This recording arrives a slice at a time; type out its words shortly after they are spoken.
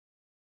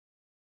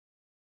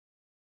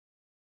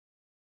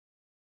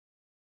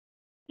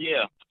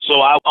Yeah.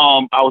 So I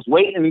was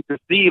waiting to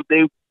see if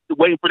they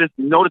waiting for this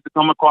notice to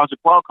come across the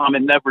Qualcomm.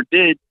 It never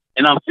did,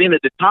 and I'm seeing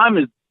that the time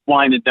is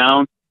winding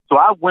down. So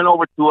I went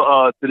over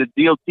to the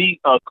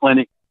DOT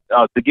clinic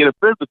to get a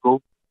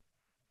physical,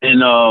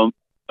 and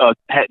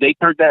they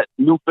turned that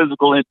new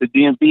physical into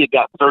DMV. It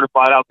got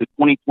certified out to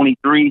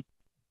 2023,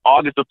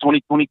 August of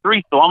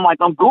 2023. So I'm like,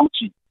 I'm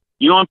Gucci.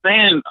 You know what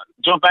I'm saying?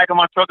 Jump back in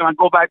my truck and I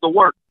go back to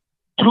work.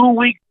 2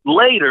 weeks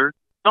later,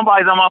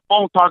 somebody's on my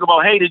phone talking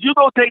about, hey, did you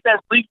go take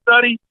that sleep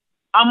study?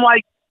 I'm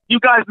like, you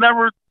guys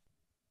never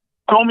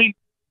told me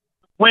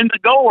when to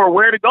go or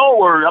where to go.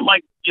 Or I'm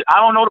like,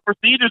 I don't know the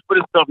procedures for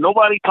this stuff.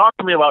 Nobody talked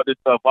to me about this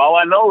stuff. All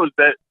I know is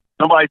that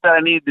somebody said I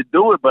needed to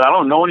do it, but I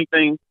don't know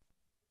anything.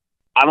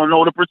 I don't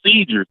know the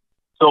procedures.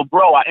 So,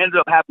 bro, I ended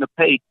up having to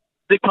pay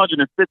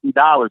 $650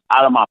 out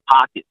of my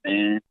pocket,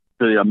 man,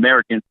 to the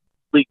American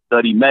Sleep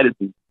Study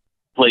Medicine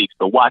place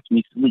to watch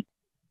me sleep.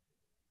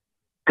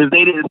 Because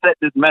they didn't set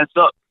this mess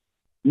up.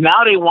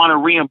 Now they want to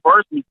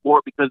reimburse me for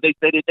it because they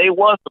said that they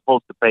was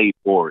supposed to pay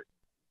for it.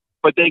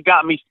 But they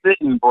got me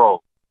sitting,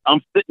 bro.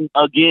 I'm sitting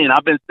again.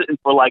 I've been sitting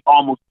for like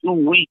almost 2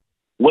 weeks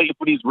waiting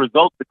for these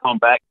results to come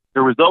back.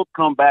 The results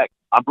come back.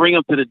 I bring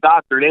them to the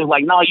doctor. They're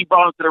like, no, you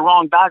brought them to the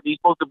wrong doctor. You're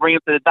supposed to bring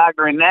them to the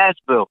doctor in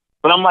Nashville.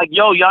 But I'm like,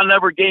 yo, y'all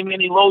never gave me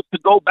any loads to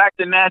go back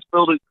to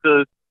Nashville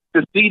to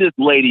see this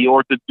lady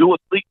or to do a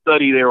sleep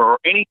study there or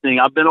anything.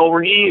 I've been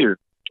over here.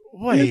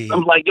 Wait.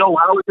 I'm like, yo,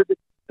 how is it?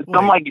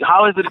 I'm like,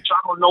 how is it that y'all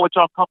don't know what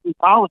y'all company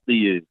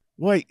policy is?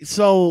 Wait,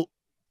 so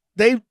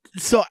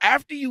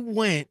after you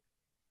went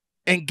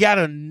and got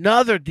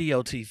another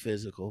DOT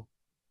physical,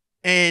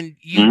 and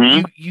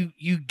you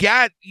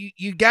got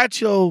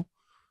your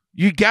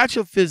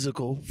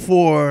physical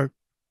for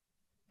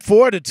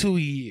the 2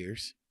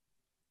 years,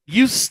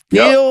 you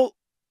still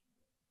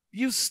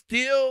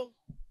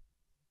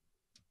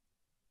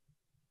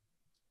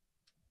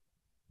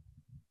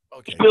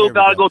okay, still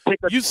gotta go take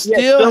a. You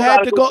still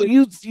had to go.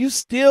 You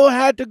still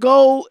had to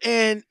go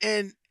and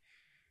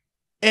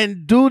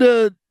do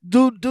the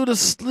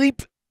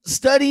sleep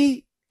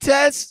study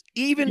test,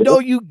 even though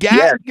you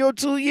got your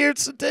 2-year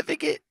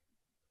certificate.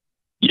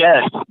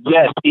 Yes.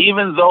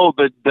 Even though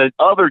the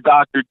other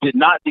doctor did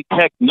not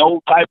detect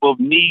no type of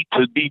need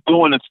to be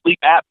doing a sleep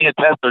apnea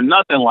test or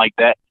nothing like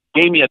that,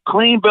 gave me a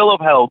clean bill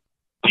of health.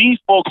 These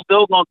folks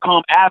still gonna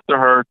come after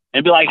her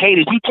and be like, "Hey,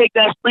 did you take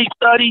that sleep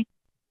study?"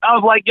 I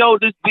was like, yo,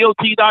 this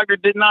DOT doctor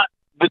did not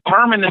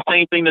determine the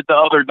same thing that the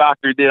other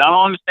doctor did. I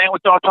don't understand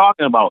what y'all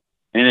talking about.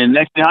 And then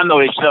next thing I know,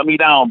 they shut me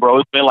down, bro.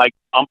 It's been like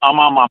I'm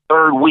on my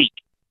 3rd week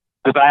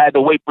because I had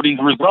to wait for these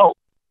results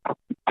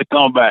to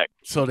come back.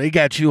 So they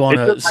got you on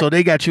a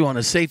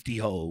safety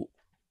hold.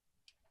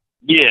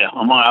 Yeah,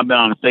 I've been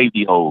on a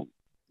safety hold.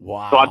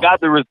 Wow. So I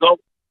got the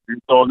results.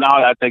 So now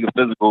I got to take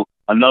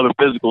another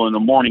physical in the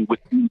morning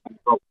with these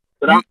results.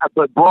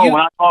 But bro, when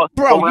I call,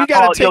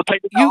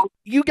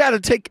 you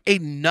gotta take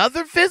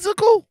another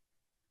physical.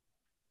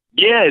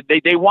 Yeah,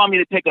 they want me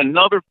to take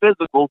another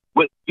physical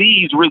with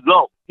these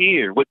results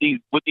here, with these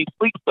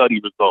sleep study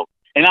results.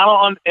 And I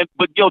don't.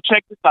 But yo,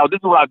 check this out. This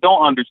is what I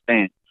don't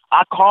understand.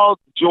 I called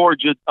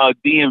Georgia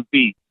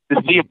DMV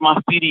to see if my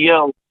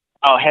CDL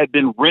had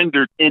been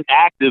rendered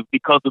inactive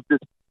because of this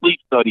sleep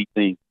study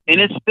thing,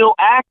 and it's still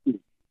active.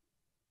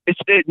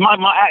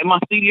 My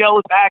CDL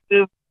is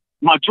active.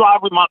 My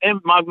driver's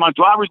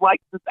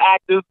license is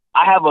active.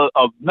 I have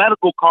a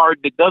medical card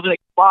that doesn't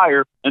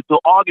expire until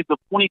August of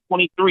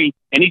 2023,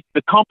 and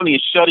the company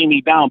is shutting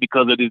me down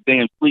because of this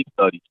damn sleep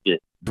study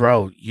shit.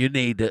 Bro, you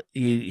need to.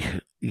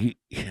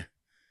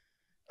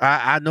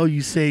 I know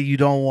you say you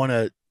don't want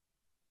to.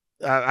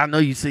 I know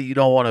you say you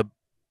don't want to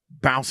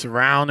bounce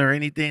around or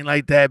anything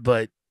like that,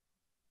 but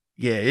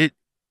yeah,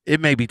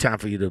 it may be time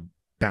for you to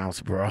bounce,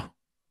 bro.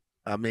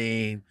 I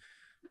mean.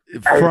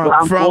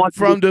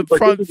 From the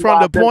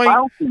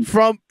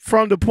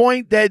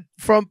point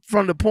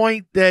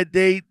that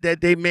they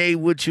made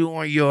with you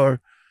on your,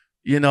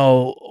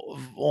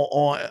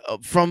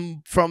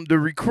 from the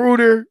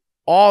recruiter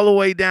all the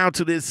way down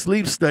to this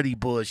sleep study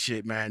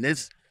bullshit, man.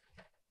 It's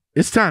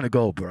time to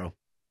go, bro.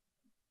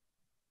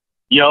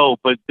 Yo,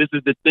 but this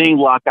is the thing,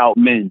 Lockout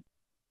Men.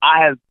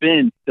 I have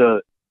been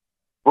to,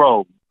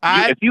 bro.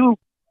 Listen.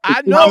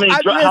 I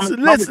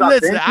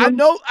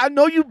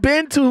know you've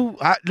been to.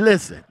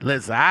 Listen.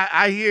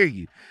 I hear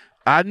you.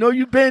 I know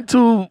you've been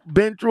through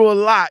a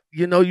lot.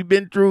 You've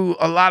been through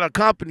a lot of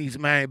companies,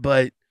 man.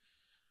 But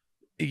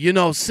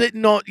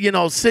sitting on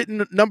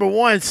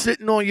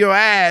your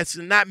ass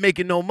and not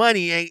making no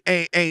money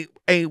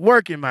ain't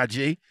working, my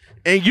G.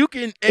 And you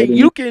can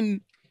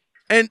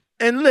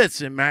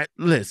listen, man.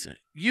 Listen.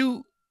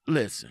 You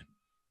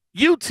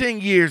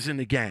 10 years in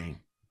the game,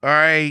 all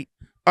right.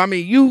 I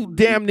mean, you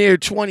damn near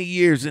 20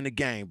 years in the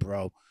game,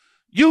 bro.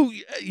 You're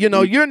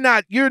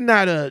not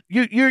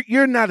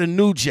a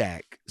new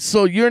jack.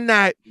 So you're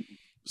not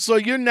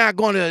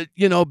going to,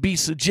 be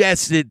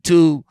suggested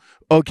to,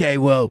 okay,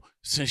 well,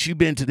 since you've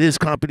been to this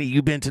company,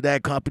 you've been to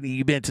that company,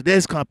 you've been to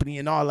this company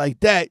and all like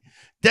that.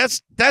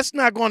 That's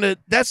not going to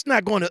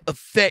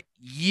affect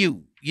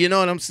you. You know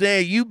what I'm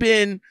saying? You've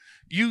been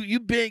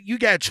you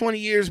got 20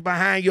 years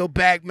behind your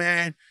back,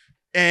 man,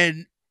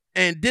 and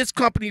this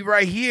company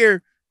right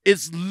here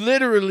is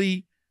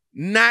literally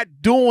not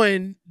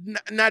doing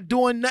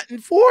nothing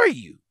for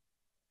you.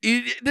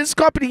 This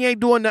company ain't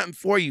doing nothing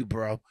for you,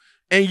 bro.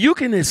 And you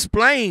can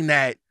explain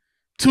that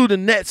to the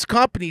next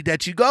company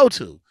that you go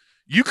to.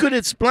 You could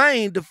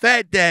explain the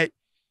fact that,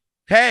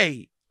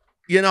 hey,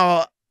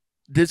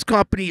 this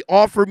company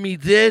offered me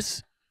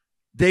this.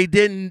 They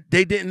didn't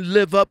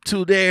live up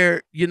to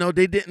their,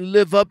 they didn't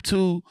live up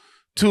to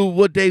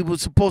what they were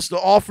supposed to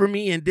offer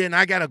me. And then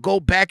I got to go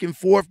back and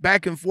forth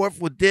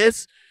with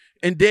this.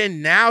 And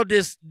then now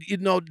this,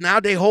 now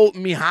they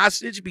holding me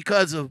hostage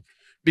because of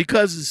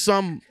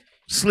some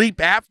sleep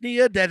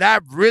apnea that I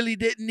really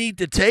didn't need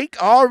to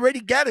take. I already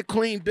got a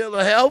clean bill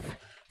of health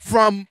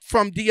from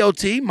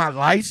DOT. My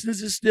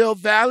license is still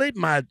valid.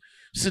 My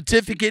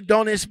certificate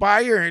don't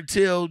expire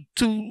until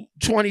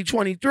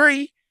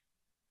 2023.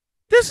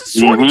 This is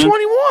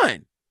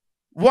 2021.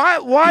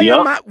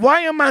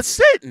 Why am I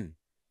sitting?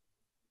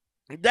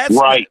 That's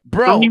right,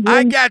 bro.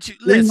 I got you.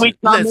 Listen.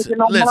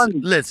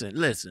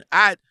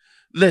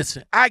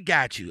 I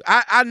got you.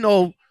 I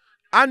know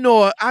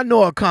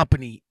a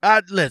company.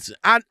 I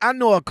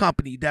know a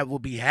company that will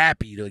be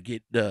happy to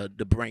get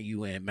to bring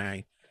you in,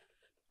 man.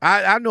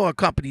 I know a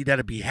company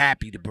that'll be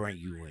happy to bring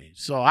you in.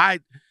 So I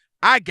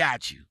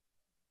got you.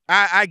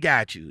 I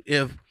got you.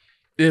 If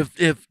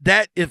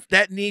that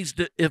needs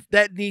to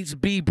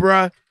be,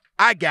 bruh,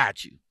 I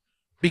got you.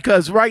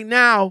 Because right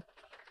now,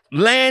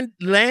 land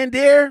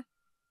air,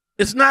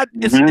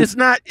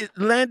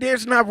 land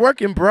air's not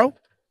working, bro.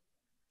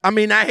 I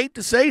mean, I hate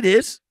to say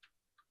this,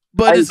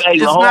 but it's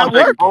not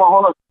working.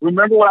 Hold on.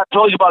 Remember what I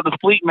told you about the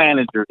fleet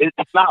manager?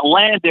 It's not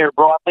land air,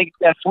 bro. I think it's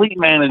that fleet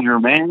manager,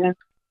 man.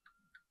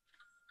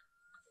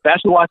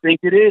 That's who I think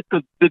it is.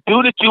 Because the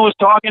dude that you was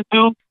talking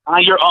to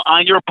on your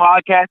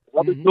podcast, the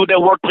other dude that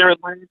worked there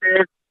at land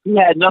air, he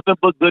had nothing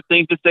but good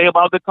things to say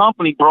about the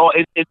company, bro.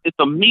 It's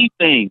a me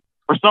thing.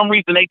 For some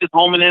reason, they just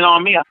homing in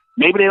on me.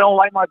 Maybe they don't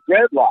like my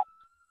dreadlocks.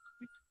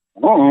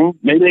 I don't know.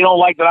 Maybe they don't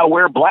like that I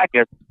wear black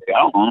every day.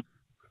 I don't know.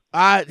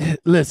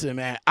 Listen,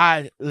 man.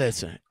 I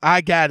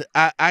got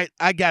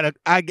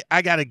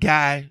a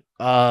guy.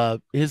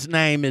 His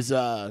name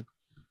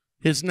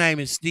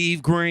is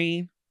Steve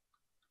Green.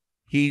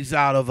 He's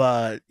out of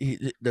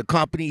the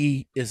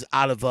company is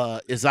out of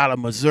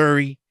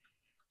Missouri.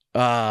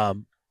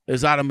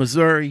 Is out of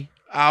Missouri.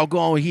 I'll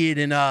go ahead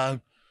and as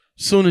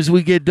soon as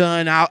we get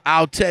done,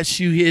 I'll text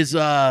you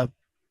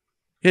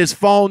his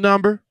phone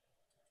number.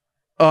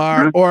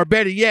 Or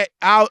better yet,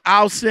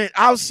 I'll send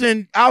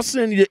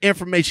you the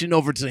information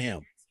over to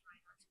him.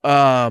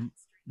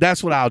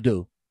 That's what I'll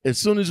do. As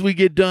soon as we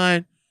get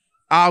done,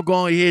 I'll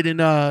go ahead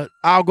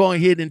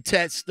and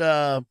text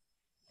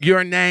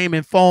your name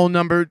and phone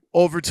number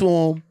over to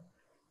him,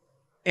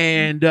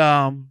 and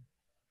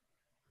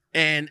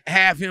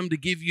have him to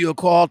give you a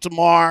call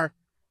tomorrow,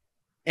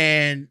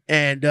 and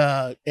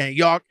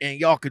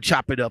y'all can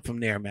chop it up from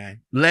there,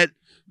 man. Let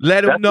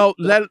him know.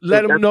 Let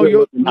him know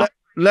your.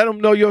 Let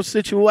them know your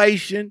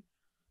situation.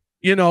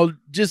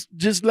 Just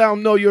let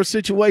them know your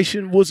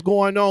situation, what's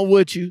going on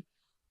with you,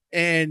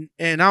 and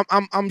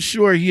I'm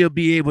sure he'll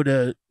be able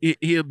to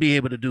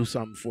do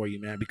something for you,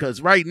 man.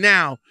 Because right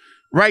now,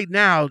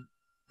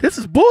 this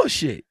is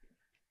bullshit.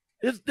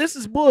 This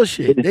is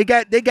bullshit. They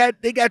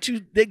got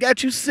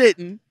you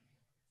sitting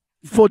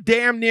for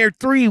damn near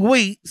 3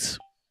 weeks.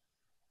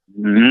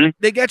 Mm-hmm.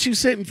 They got you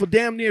sitting for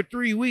damn near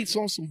 3 weeks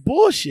on some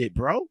bullshit,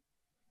 bro.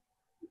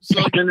 So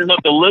spending up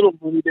the little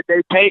money that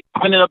they pay,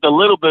 spending up the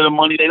little bit of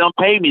money they don't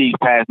pay me these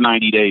past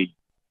 90 days.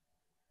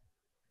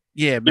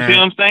 Yeah, man. You see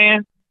what I'm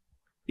saying?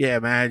 Yeah,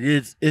 man.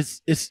 It's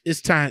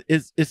time.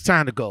 It's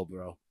time to go,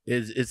 bro.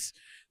 It's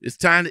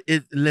time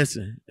to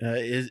listen.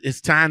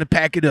 It's time to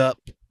pack it up.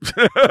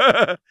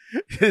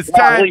 It's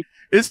time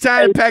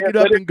to pack it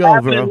up and go,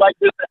 bro. Like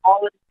this at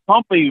all of these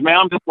companies, man.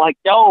 I'm just like,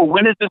 yo,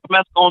 when is this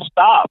mess gonna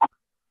stop?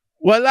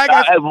 Well, like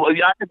I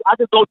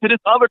could go to this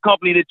other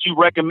company that you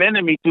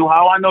recommended me to.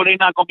 How I know they're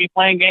not gonna be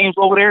playing games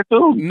over there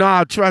too?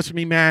 Nah, trust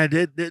me, man.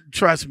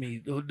 Trust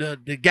me.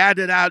 The guy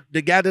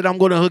that I'm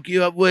gonna hook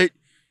you up with,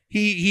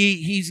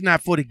 he's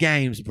not for the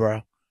games,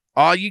 bro.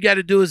 All you got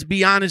to do is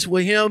be honest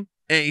with him,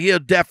 and he'll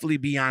definitely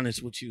be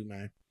honest with you,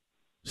 man.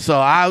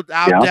 So I'll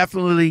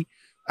definitely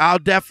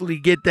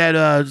get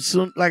that.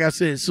 Soon, like I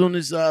said, as soon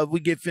as we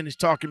get finished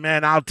talking,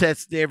 man, I'll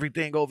text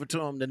everything over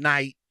to him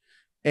tonight.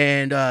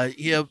 And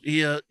he'll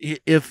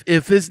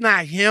if it's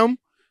not him,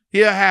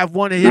 he'll have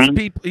one of his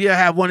people. He'll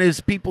have one of his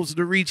peoples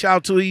to reach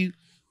out to you.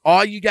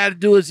 All you got to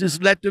do is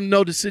just let them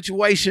know the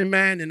situation,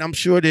 man, and I'm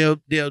sure they'll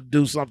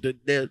do something.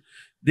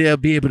 They'll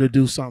be able to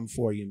do something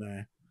for you,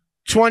 man.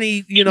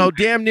 20,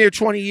 damn near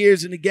 20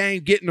 years in the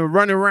game, getting to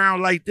run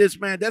around like this,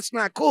 man. That's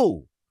not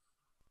cool.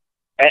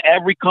 At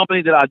every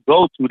company that I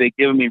go to, they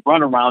giving me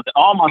runarounds.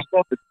 All my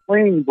stuff is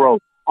clean, bro.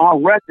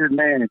 On record,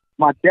 man.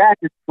 My jack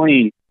is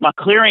clean. My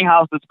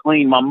clearinghouse is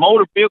clean. My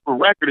motor vehicle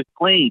record is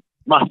clean.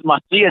 My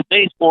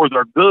CSA scores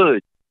are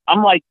good.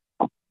 I'm like,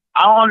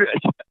 I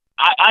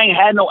ain't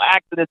had no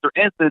accidents or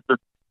incidents or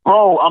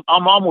Bro,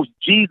 I'm almost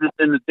Jesus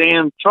in the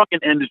damn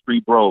trucking industry,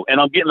 bro. And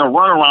I'm getting a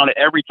runaround at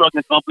every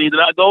trucking company that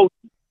I go to.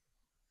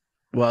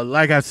 Well,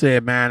 like I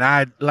said, man,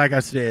 I'll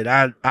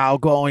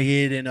go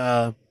ahead and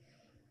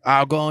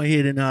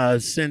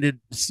send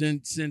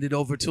it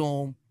over to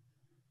him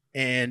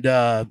and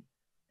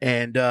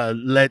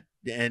let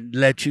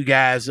you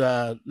guys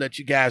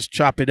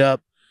chop it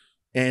up,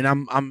 and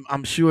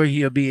I'm sure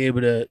he'll be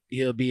able to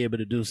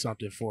do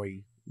something for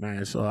you,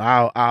 man. So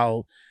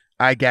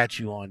I got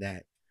you on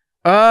that.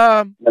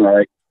 All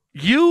right.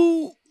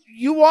 You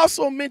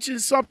also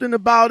mentioned something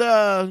about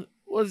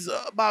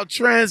about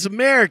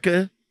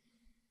Transamerica.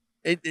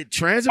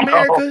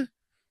 Transamerica.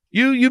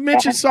 You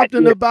mentioned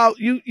something about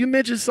you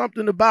mentioned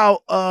something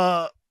about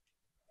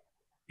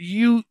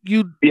you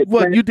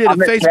what you did a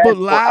Facebook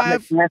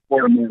Live.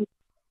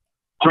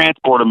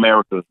 Transport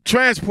America.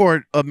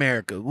 Transport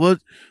America.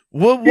 What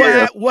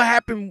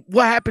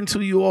happened to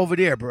you over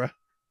there, bro?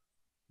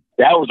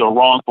 That was a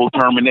wrongful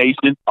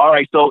termination. All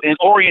right, so in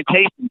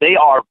orientation, they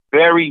are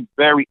very,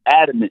 very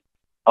adamant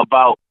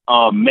about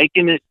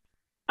making it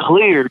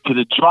clear to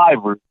the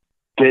driver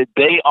that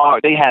they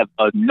have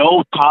a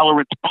no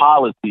tolerance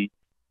policy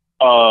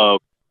for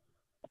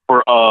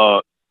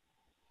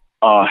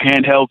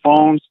handheld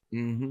phones,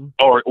 mm-hmm.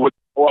 or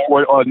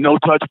no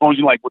touch phones.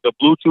 Like with the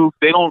Bluetooth,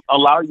 they don't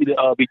allow you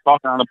to be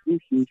talking on a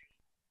Bluetooth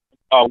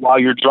while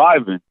you're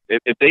driving.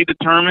 If they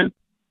determine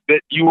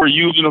that you were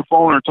using a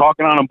phone or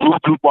talking on a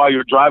Bluetooth while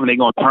you're driving, they're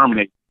gonna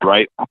terminate,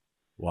 right?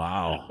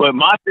 Wow. But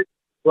I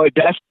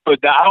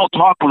don't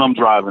talk when I'm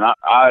driving.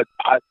 I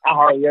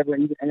hardly ever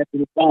even answer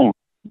the phone.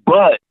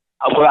 But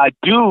what I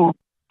do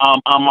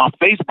on my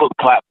Facebook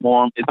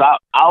platform is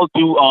I'll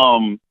do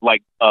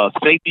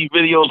safety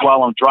videos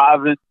while I'm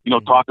driving. You know,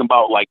 talking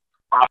about like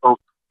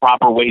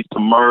proper ways to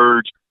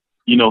merge.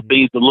 You know,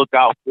 things to look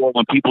out for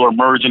when people are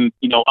merging,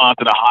 you know,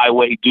 onto the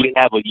highway. Do they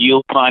have a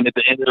yield sign at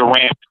the end of the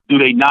ramp? Do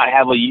they not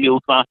have a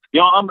yield sign?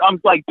 You know,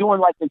 I'm like doing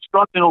like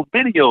instructional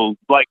videos,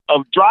 like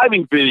of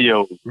driving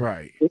videos.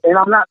 Right. And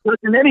I'm not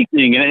touching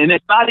anything. And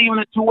it's not even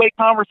a two-way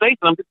conversation.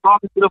 I'm just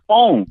talking to the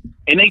phone.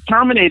 And they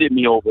terminated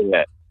me over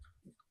that.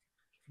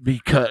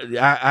 Because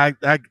I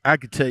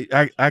could tell you,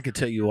 I could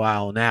tell you why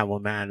on that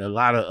one, man. A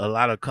lot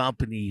of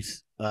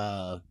companies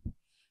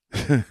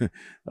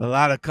a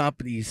lot of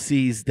companies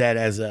sees that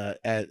as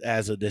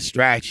a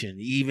distraction.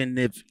 Even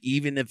if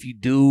you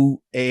do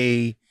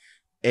a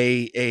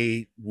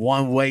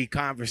one-way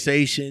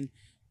conversation,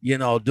 you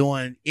know,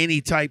 doing any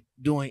type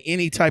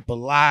of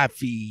live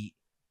feed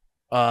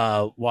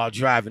while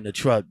driving the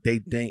truck,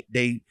 they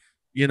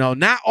you know,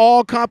 not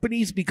all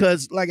companies,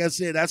 because like I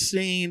said, I've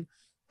seen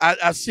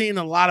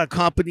a lot of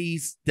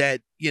companies that,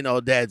 you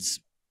know, that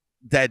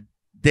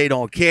they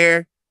don't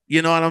care,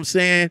 you know what I'm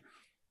saying?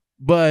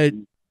 But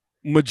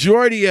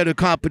majority of the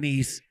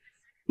companies,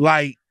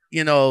 like,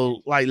 you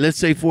know, like let's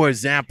say for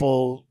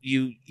example,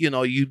 you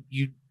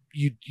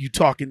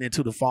talking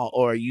into the phone,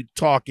 or you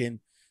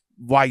talking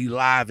while you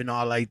live and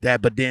all like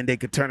that, but then they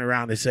could turn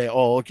around and say,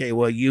 oh, okay,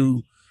 well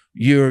you're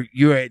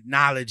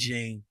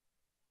acknowledging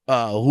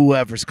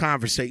whoever's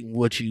conversating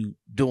with you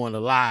doing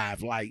a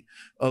live. Like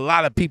a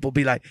lot of people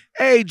be like,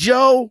 hey,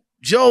 Joe's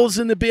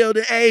in the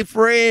building, hey,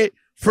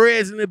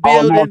 Fred's in the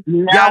building,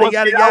 yada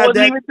yada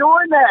yada.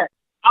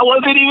 I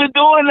wasn't even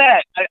doing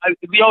that.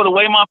 The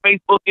way my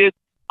Facebook is,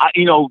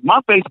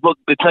 my Facebook,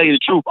 to tell you the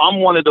truth, I'm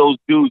one of those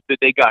dudes that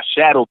they got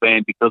shadow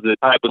banned because of the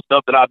type of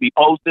stuff that I be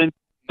posting.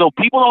 So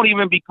people don't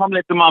even be coming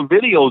into my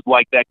videos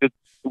like that, because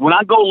when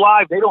I go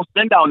live, they don't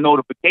send out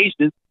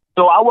notifications.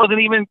 So I'm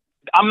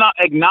not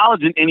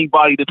acknowledging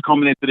anybody that's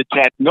coming into the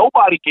chat.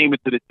 Nobody came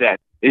into the chat.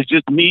 It's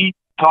just me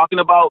talking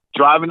about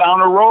driving down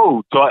the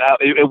road. So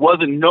it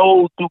wasn't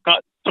no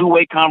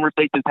two-way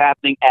conversations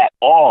happening at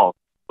all.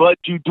 But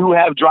you do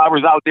have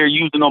drivers out there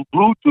using on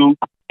Bluetooth,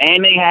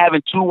 and they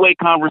having two-way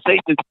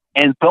conversations,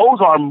 and those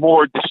are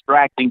more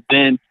distracting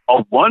than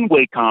a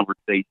one-way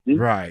conversation.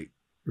 Right.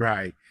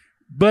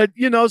 But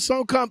you know,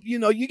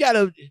 you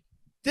gotta.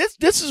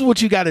 This is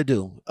what you gotta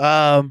do.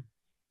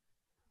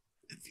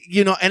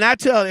 You know, and I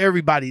tell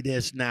everybody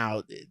this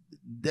now,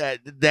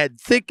 that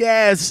thick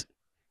ass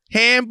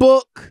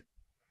handbook,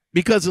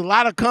 because a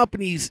lot of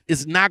companies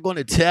is not going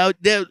to tell.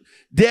 They'll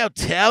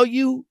tell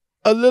you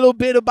a little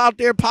bit about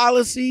their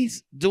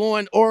policies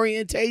during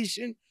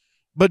orientation,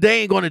 but they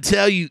ain't going to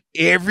tell you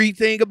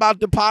everything about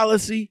the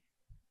policy.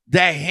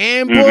 That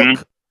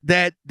handbook,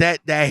 that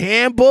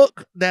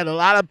handbook that a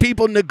lot of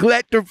people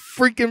neglect to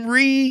freaking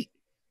read.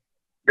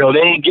 Yo,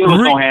 they ain't give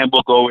us no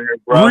handbook over here,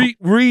 bro.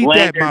 Read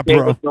that, my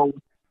bro.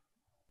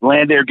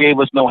 Landair gave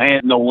us no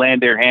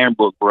Landair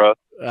handbook, bro.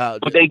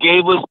 But they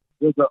gave us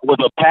was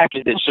a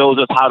packet that shows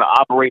us how to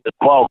operate the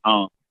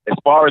Qualcomm. As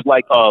far as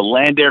like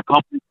Landair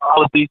company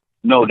policies,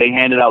 no, they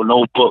handed out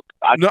no book.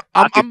 I'm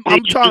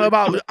talking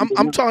about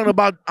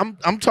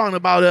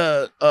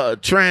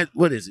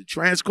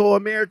Transco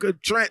America,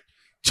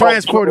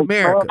 Transport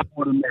America.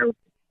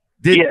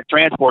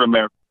 Transport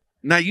America.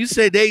 Now you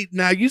say they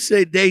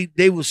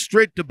were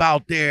strict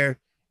about their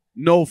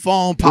no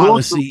phone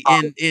policy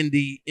in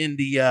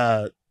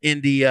the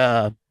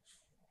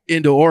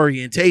in the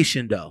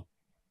orientation though?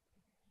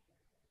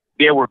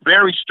 They were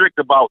very strict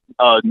about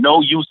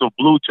no use of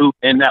Bluetooth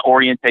in that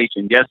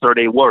orientation. Yes, sir,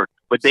 they were.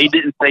 But they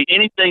didn't say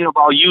anything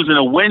about using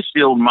a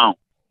windshield mount,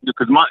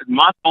 because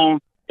my phone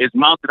is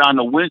mounted on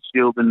the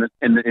windshield and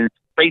it's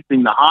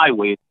facing the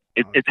highway.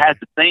 It has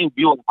the same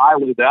view of the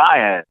highway that I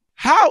had.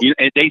 How?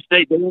 And they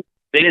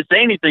didn't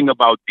say anything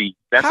about these.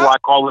 That's why I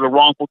call it a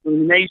wrongful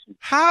termination.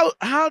 How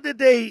did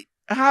they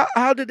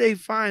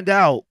find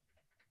out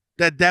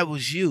that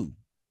was you?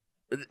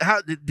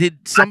 How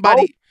did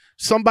somebody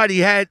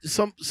had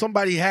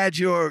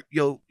your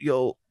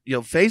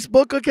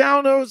Facebook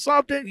account or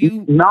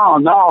something? No,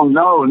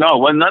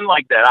 wasn't nothing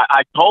like that.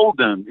 I told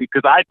them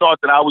because I thought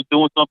that I was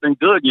doing something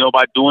good,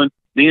 by doing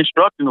the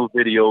instructional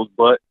videos,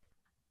 but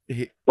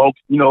folks,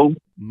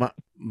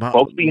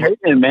 folks be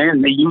hating,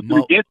 man. They use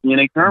it against me and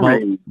they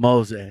terminate me.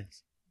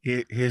 Moses,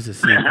 here's a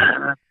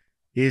secret.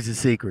 Here's a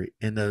secret,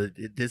 and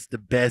this is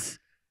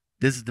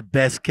the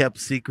best kept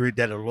secret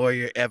that a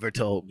lawyer ever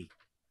told me.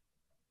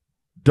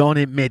 Don't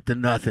admit to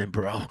nothing,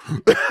 bro.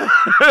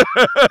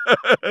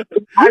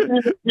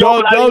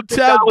 Don't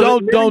tell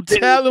him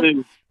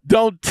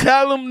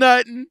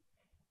nothing.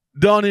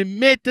 Don't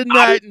admit to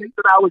nothing.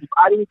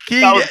 I didn't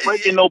think I was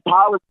breaking no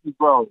policies,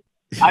 bro.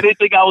 I didn't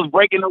think I was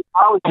breaking no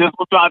policies. That's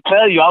what I'm trying to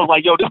tell you. I was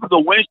like, yo, this is a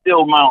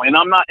windshield mount, and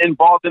I'm not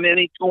involved in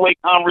any two-way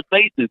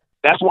conversations.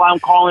 That's why I'm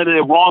calling it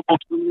a wrongful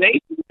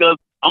termination, because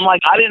I'm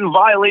like, I didn't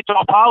violate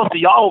your policy.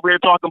 Y'all over here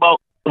talking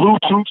about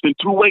Bluetooth and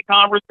two-way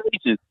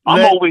conversations.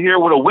 I'm over here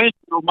with a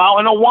windshield mount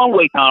and a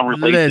one-way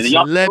conversation.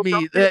 Listen,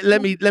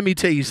 let me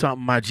tell you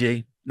something, my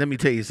G. Let me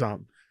tell you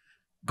something.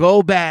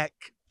 Go back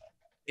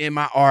in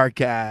my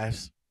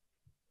archives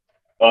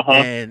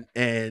and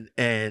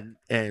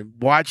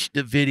watch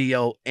the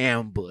video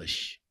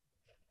ambush.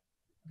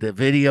 The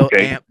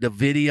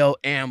video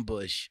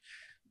ambush.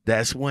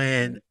 That's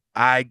when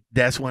I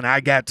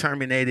got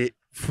terminated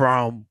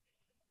from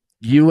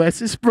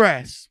U.S.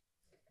 Express.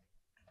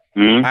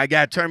 Mm-hmm. I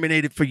got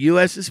terminated for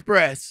U.S.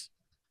 Express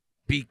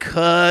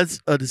because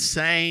of the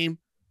same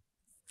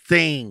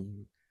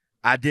thing.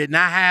 I did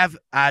not have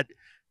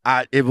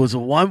it was a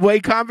one-way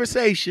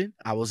conversation.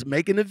 I was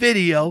making a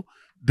video.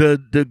 The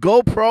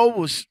GoPro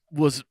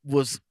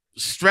was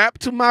strapped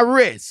to my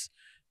wrist.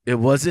 It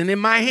wasn't in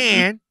my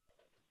hand.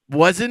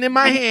 Wasn't in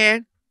my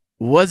hand.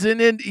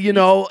 Wasn't in,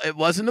 it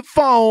wasn't a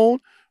phone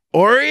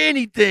or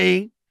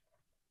anything.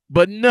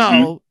 But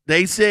no,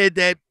 they said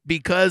that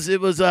because it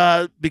was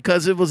a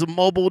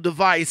mobile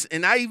device,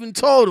 and I even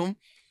told them,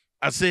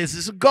 I said, "This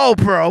is a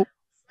GoPro."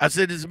 I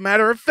said, as a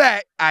matter of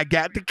fact, I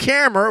got the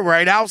camera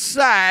right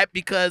outside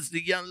because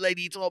the young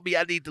lady told me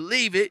I need to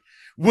leave it,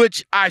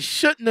 which I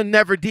shouldn't have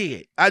never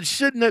did. I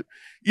shouldn't have,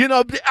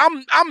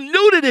 I'm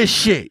new to this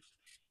shit.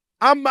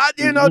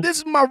 This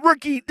is my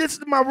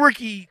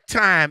rookie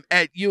time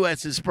at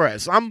U.S.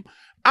 Express. I'm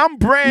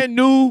brand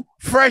new,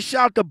 fresh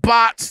out the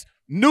box,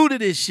 new to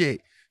this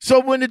shit. So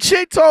when the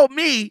chick told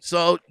me,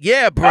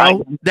 yeah,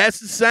 bro,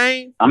 that's the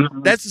same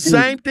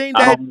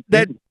thing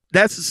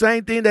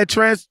that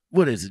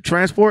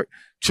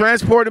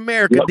Transport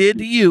America did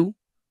to you.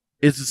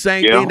 It's the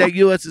same thing that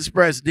U.S.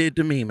 Express did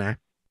to me, man.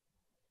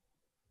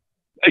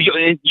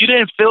 You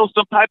didn't feel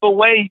some type of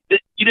way?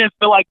 You didn't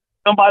feel like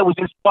somebody was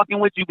just fucking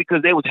with you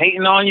because they was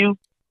hating on you?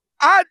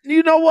 I've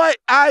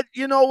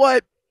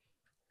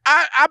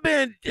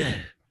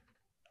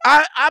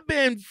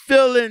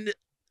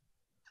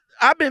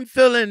been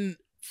feeling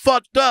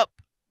fucked up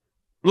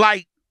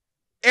like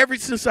ever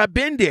since I've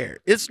been there.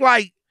 It's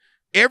like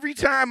every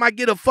time I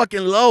get a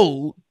fucking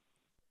load,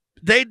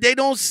 they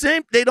don't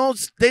send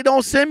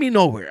me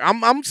nowhere.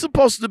 I'm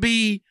supposed to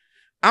be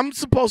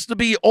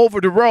over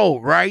the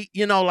road, right?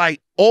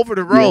 Over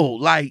the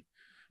road,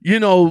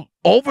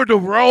 over the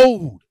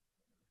road.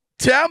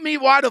 Tell me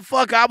why the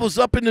fuck I was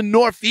up in the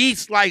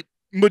Northeast like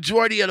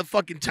majority of the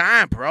fucking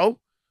time, bro.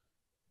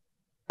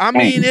 I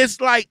mean,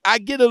 it's like I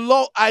get a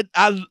load,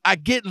 I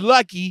get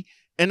lucky,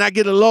 and I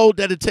get a load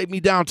that'll take me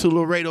down to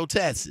Laredo,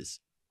 Texas.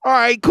 All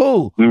right,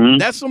 cool. Mm-hmm.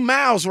 That's some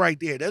miles right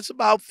there. That's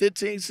about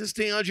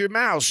 1,600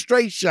 miles,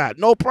 straight shot,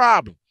 no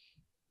problem.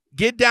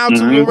 Get down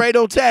to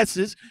Laredo,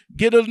 Texas,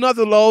 get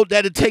another load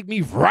that'll take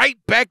me right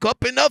back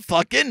up in the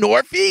fucking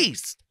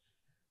Northeast.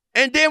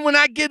 And then when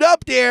I get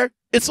up there,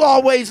 it's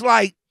always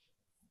like,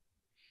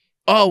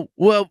 oh,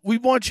 well, we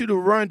want you to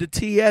run the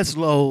TS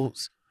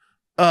loads.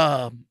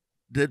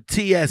 The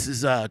TS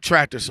is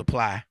Tractor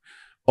Supply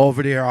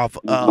over there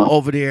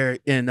over there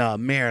in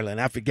Maryland.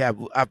 I forgot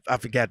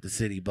the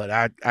city, but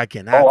I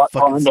cannot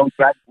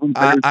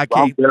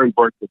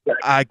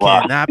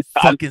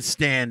fucking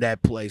stand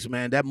that place,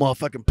 man. That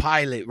motherfucking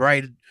pilot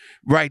right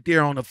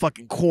there on the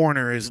fucking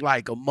corner is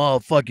like a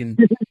motherfucking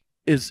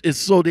it's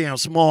so damn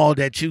small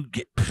that you'll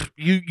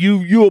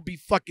be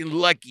fucking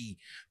lucky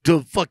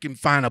to fucking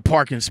find a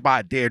parking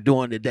spot there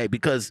during the day,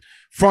 because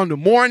from the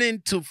morning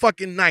to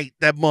fucking night,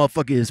 that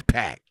motherfucker is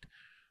packed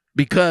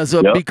because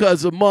of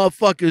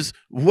motherfuckers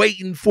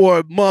waiting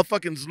for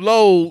motherfucking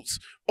loads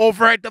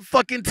over at the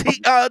fucking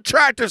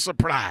Tractor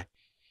Supply.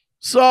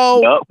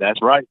 So that's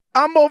right.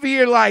 I'm over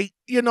here like,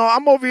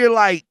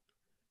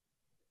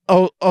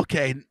 oh,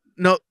 okay,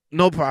 no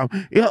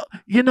problem.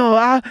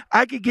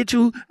 I could get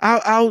you.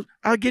 I'll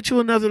get you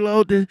another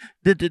load to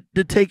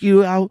take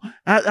you out.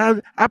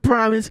 I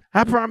promise.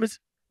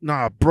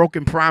 Nah,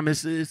 broken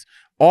promises,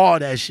 all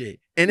that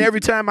shit. And every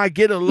time I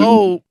get a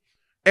load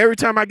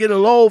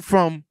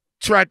from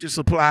Tractor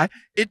Supply,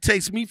 it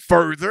takes me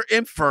further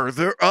and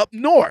further up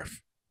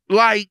north.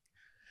 Like,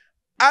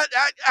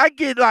 I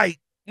get like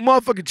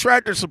motherfucking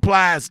Tractor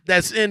Supplies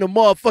that's in the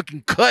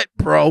motherfucking cut,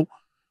 bro.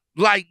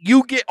 Like,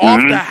 you get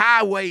off the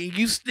highway and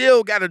you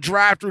still got to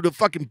drive through the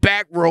fucking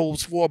back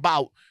roads for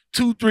about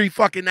 2-3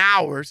 fucking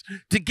hours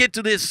to get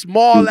to this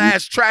small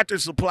ass Tractor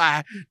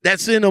Supply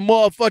that's in a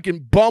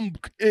motherfucking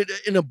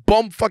in a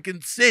bum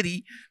fucking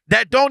city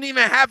that don't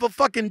even have a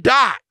fucking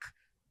dock.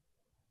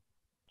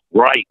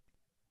 Right.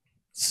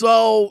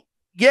 So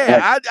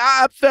yeah,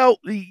 I felt,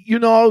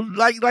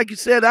 like you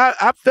said,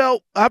 I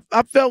felt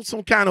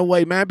some kind of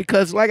way, man,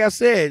 because like I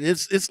said,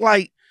 it's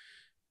like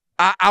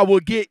I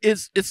would get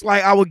it's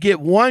like I would get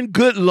one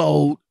good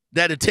load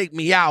that'll take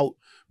me out,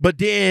 but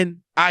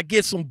then I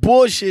get some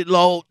bullshit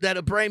load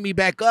that'll bring me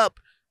back up,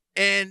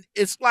 and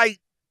it's like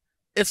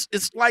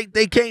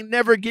they can't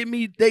never get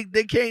me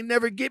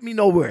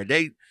nowhere.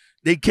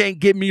 They can't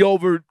get me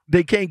over.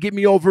 They can't get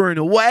me over in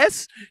the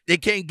west. They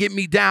can't get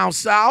me down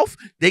south.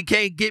 They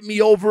can't get me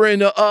over in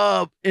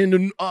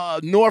the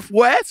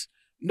northwest.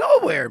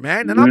 Nowhere,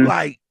 man. And I'm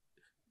like,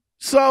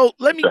 so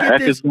let me get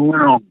this.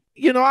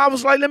 I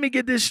was like, let me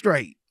get this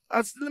straight.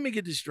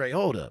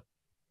 Hold up.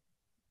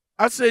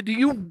 I said, do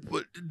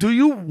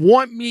you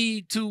want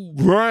me to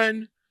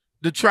run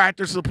the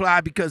Tractor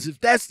Supply? Because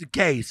if that's the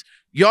case,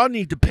 y'all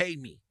need to pay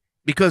me,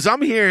 because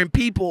I'm hearing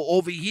people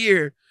over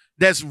here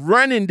that's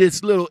running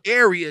this little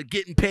area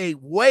getting paid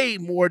way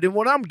more than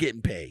what I'm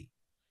getting paid.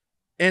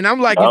 And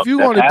I'm like, if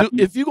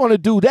you're gonna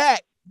do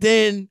that,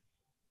 then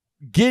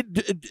pay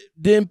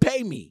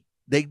me.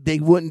 They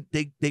wouldn't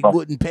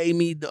pay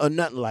me or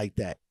nothing like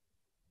that.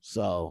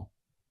 So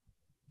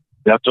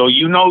that's so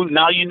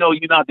now you're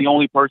not the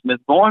only person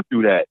that's going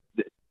through that.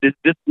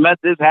 This mess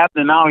is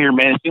happening out here,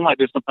 man. It seems like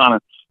there's some kind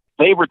of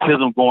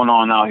favoritism going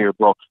on out here,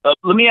 bro.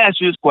 Let me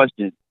ask you this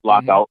question,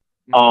 Lockout.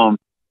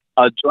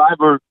 A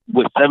driver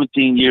with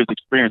 17 years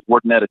experience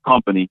working at a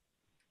company,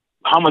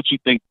 how much you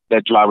think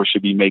that driver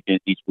should be making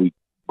each week,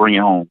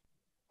 bringing home?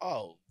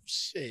 Oh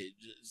shit,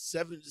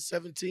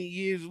 17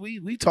 years.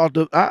 We talked.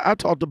 I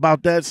talked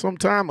about that some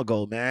time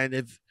ago, man.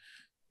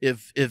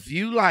 If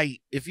you like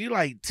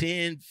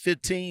 10,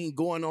 15,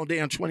 going on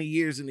down 20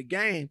 years in the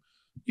game,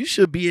 you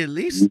should be at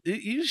least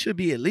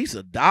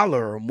 $1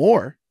 or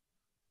more.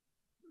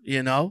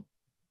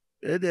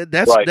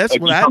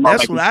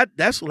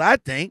 That's what I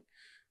think.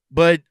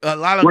 But a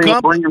lot of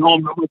bringing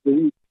home how much a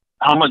week?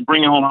 How much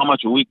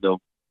a week though?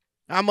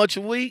 How much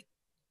a week?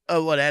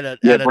 What at a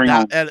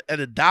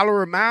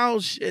dollar a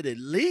mile? Shit, at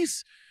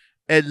least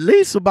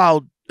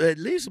about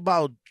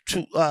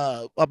two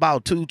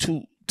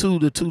to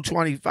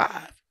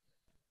 225.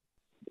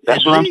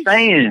 That's what I'm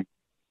saying.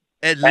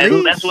 At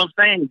least that's what I'm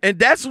saying. And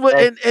that's what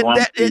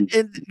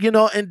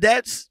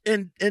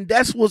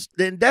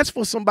that's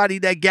for somebody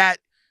that got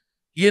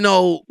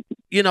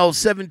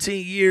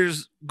 17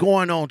 years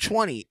going on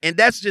 20. And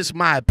that's just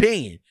my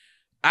opinion.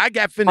 I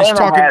got finished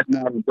talking.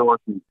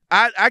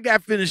 I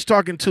got finished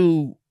talking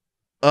to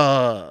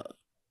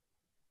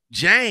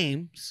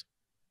James,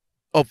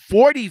 a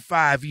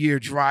 45-year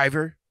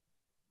driver.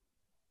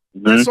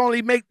 That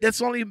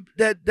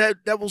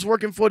was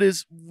working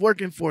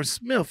for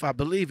Smith. I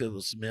believe it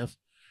was Smith.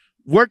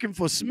 Working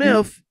for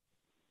Smith,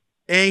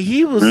 and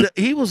he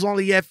was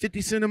only at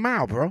 50 cents a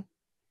mile, bro.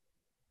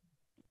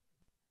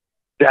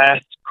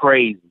 That's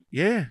crazy.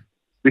 Yeah.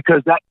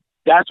 Because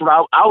that's what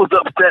I was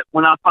upset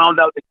when I found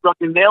out that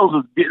Trucking Nails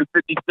was getting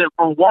 50 cents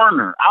from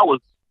Warner. I was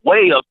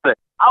way upset.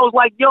 I was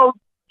like, yo,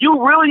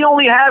 you really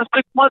only have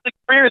 6 months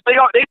experience. They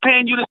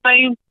paying you the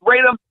same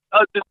rate of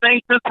the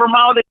same cents per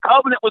mile that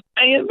Covenant was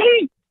paying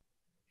me.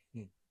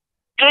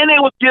 And they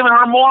was giving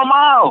her more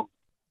miles.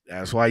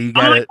 That's why you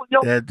gotta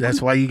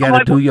that's why you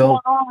gotta do your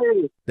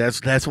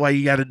that's why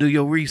you gotta do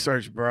your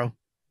research, bro.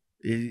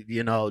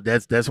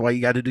 That's why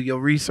you got to do your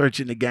research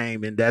in the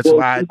game, and that's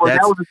what I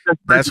took.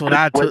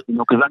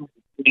 Because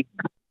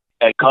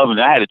at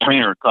Covenant, I had a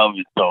trainer at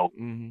Covenant, so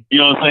you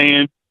know what I'm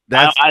saying.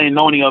 I didn't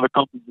know any other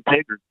companies to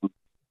take her.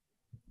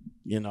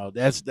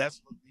 That's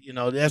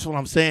what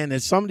I'm saying.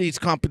 And some of these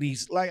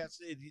companies, like I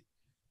said,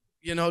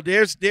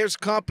 there's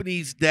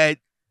companies that,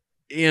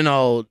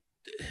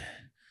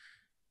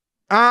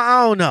 I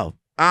don't know.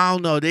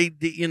 They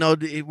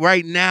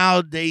right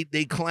now they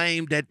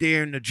claim that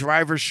they're in the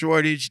driver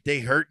shortage. They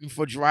hurting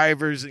for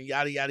drivers and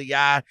yada yada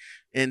yada,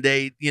 and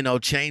they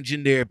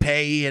changing their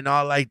pay and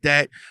all like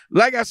that.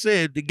 Like I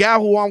said, the guy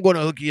who I'm going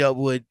to hook you up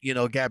with,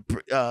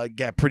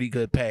 got pretty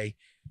good pay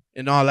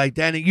and all like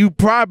that. And you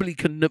probably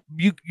could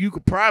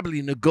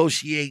probably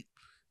negotiate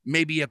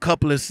maybe a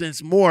couple of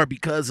cents more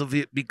because of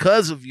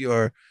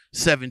your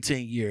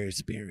 17-year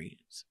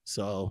experience.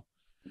 So,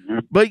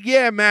 but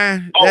yeah,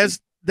 man,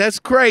 that's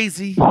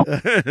crazy.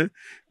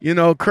 You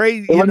know,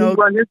 crazy. Well, you know,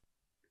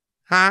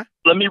 huh?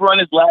 Let me run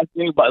this last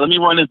thing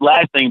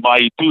by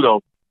you too,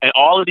 though. And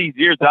all of these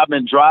years that I've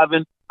been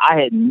driving, I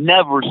had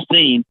never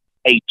seen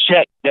a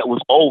check that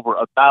was over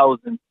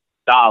 $1,000,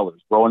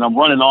 bro. And I'm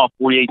running all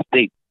 48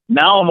 states.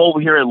 Now I'm over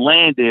here at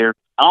Landair.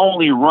 I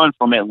only run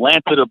from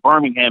Atlanta to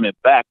Birmingham and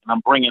back, and I'm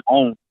bringing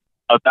home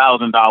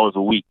 $1,000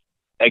 a week.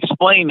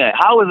 Explain that.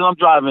 How is it I'm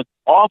driving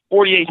all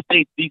 48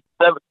 states these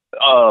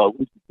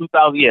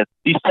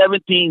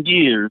 17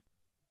 years,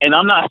 and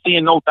I'm not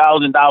seeing no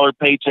 $1,000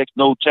 paychecks,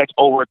 no checks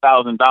over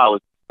 $1,000.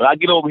 But I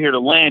get over here to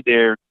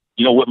Landair,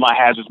 you know, with my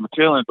hazardous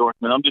material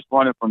endorsement. I'm just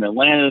running from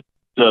Atlanta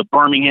to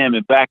Birmingham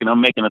and back, and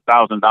I'm making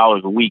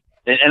 $1,000 a week.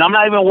 And I'm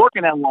not even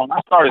working that long.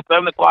 I start at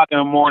 7 o'clock in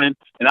the morning,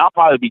 and I'll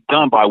probably be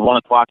done by 1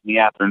 o'clock in the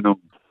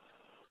afternoon.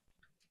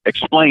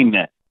 Explain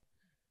that.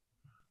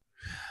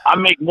 I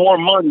make more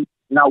money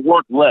and I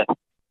work less.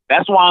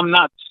 That's why I'm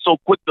not so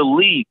quick to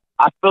leave.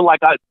 I feel like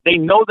they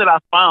know that I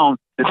found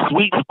the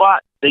sweet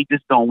spot. They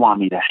just don't want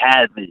me to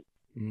have it.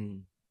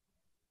 Mm.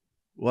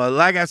 Well,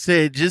 like I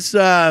said, just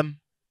if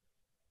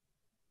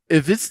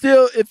it's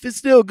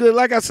still good,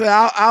 like I said,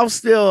 I'll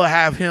still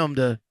have him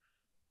to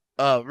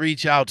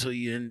reach out to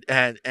you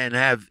and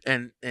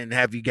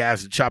have you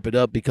guys to chop it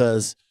up,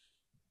 because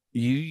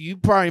you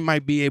probably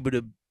might be able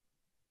to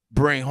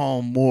bring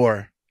home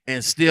more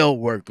and still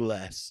work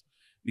less,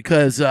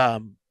 because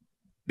the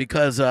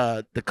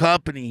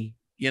company,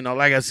 you know,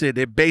 like I said,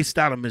 they're based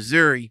out of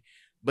Missouri,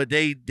 but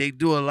they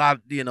do a lot,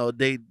 you know,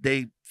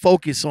 they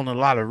focus on a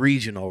lot of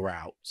regional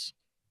routes.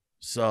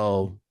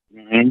 So,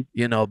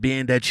 you know,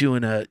 being that you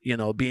in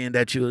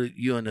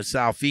the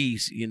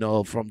Southeast, you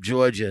know, from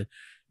Georgia,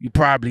 you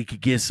probably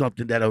could get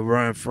something that'll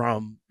run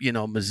from, you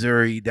know,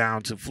 Missouri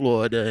down to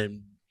Florida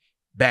and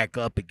back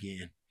up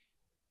again,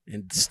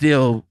 and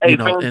still, you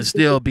know, and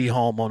still be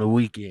home on the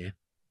weekend.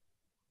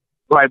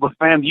 Right, but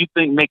fam, do you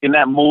think making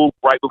that move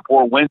right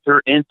before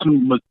winter into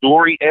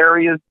Missouri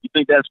areas, you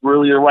think that's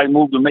really the right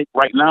move to make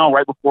right now,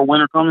 right before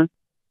winter coming?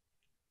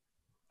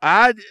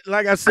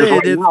 Like I said,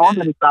 right now, I'm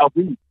in the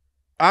Southeast.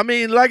 I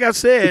mean, like I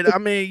said, I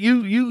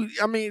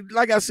mean,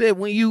 like I said,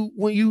 when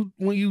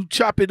you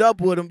chop it up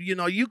with them, you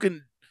know, you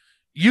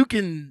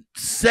can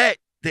set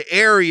the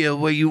area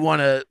where you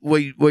want to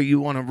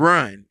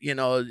run, you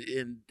know,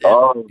 and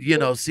you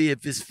know, see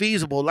if it's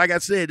feasible. Like I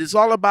said, it's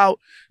all about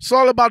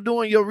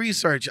doing your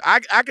research. I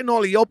can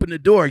only open the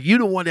door. You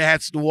the one that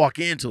has to walk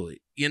into it.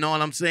 You know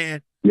what I'm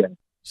saying? Yeah.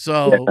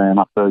 So, yeah, man,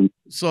 I feel you.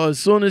 So as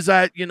soon as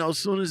I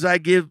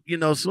give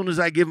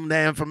them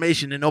that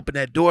information and open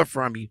that door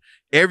from you,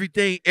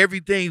 everything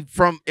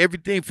from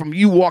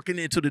you walking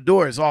into the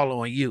door is all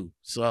on you.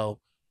 So,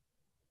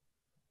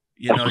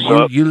 you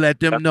know, you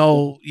let them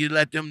know, you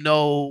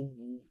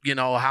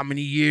know, how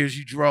many years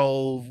you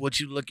drove, what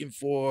you're looking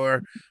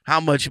for,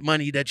 how much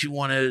money that you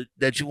want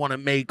to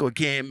make or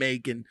can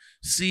make, and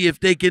see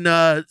if they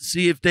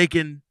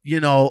can, you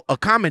know,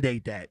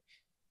 accommodate that.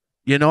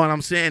 You know what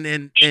I'm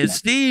saying? And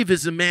Steve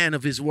is a man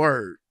of his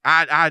word.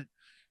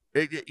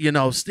 You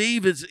know,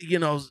 Steve is, you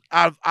know,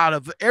 out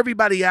of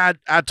everybody I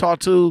talk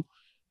to,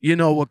 you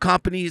know, with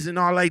companies and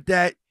all like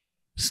that,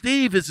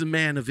 Steve is a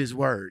man of his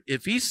word.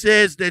 If he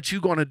says that you're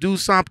going to do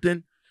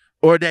something,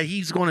 or that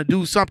he's going to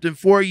do something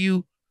for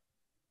you,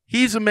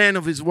 he's a man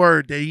of his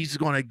word that he's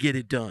going to get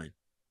it done.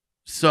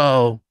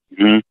 So,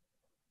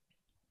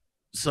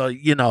 so,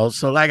 you know,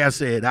 so like I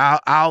said,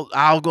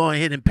 I'll go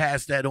ahead and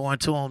pass that on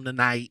to him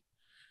tonight.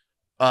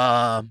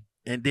 And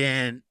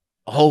then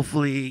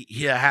hopefully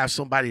he'll have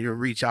somebody to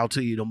reach out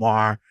to you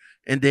tomorrow,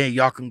 and then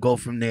y'all can go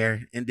from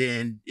there. And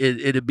then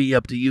it'll be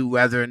up to you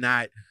whether or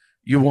not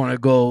you want to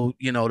go,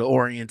 you know, the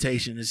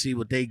orientation and see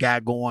what they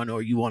got going,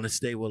 or you want to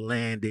stay with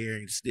Landair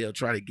and still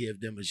try to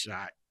give them a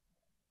shot.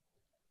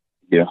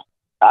 Yeah.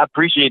 I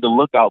appreciate the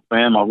lookout,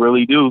 fam. I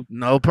really do.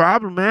 No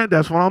problem, man.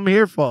 That's what I'm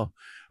here for.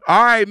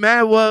 All right,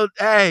 man. Well,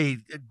 hey,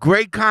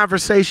 great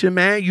conversation,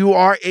 man. You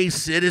are a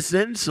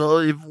citizen,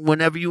 so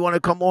whenever you want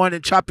to come on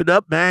and chop it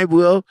up, man,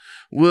 we'll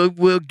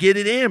get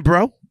it in,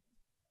 bro.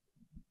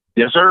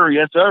 Yes, sir.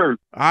 Yes, sir.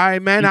 All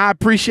right, man. I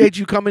appreciate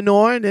you coming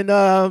on,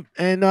 and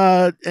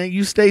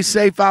you stay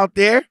safe out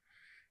there.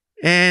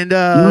 And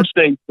you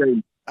stay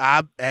safe.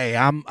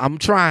 I'm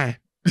trying.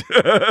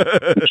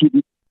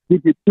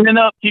 Keep your chin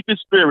up. Keep your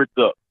spirits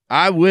up.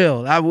 I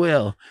will.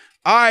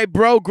 All right,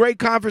 bro. Great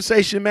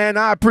conversation, man.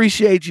 I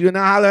appreciate you, and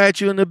I'll holler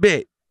at you in a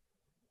bit.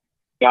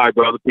 All right,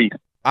 brother. Peace.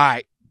 All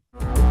right.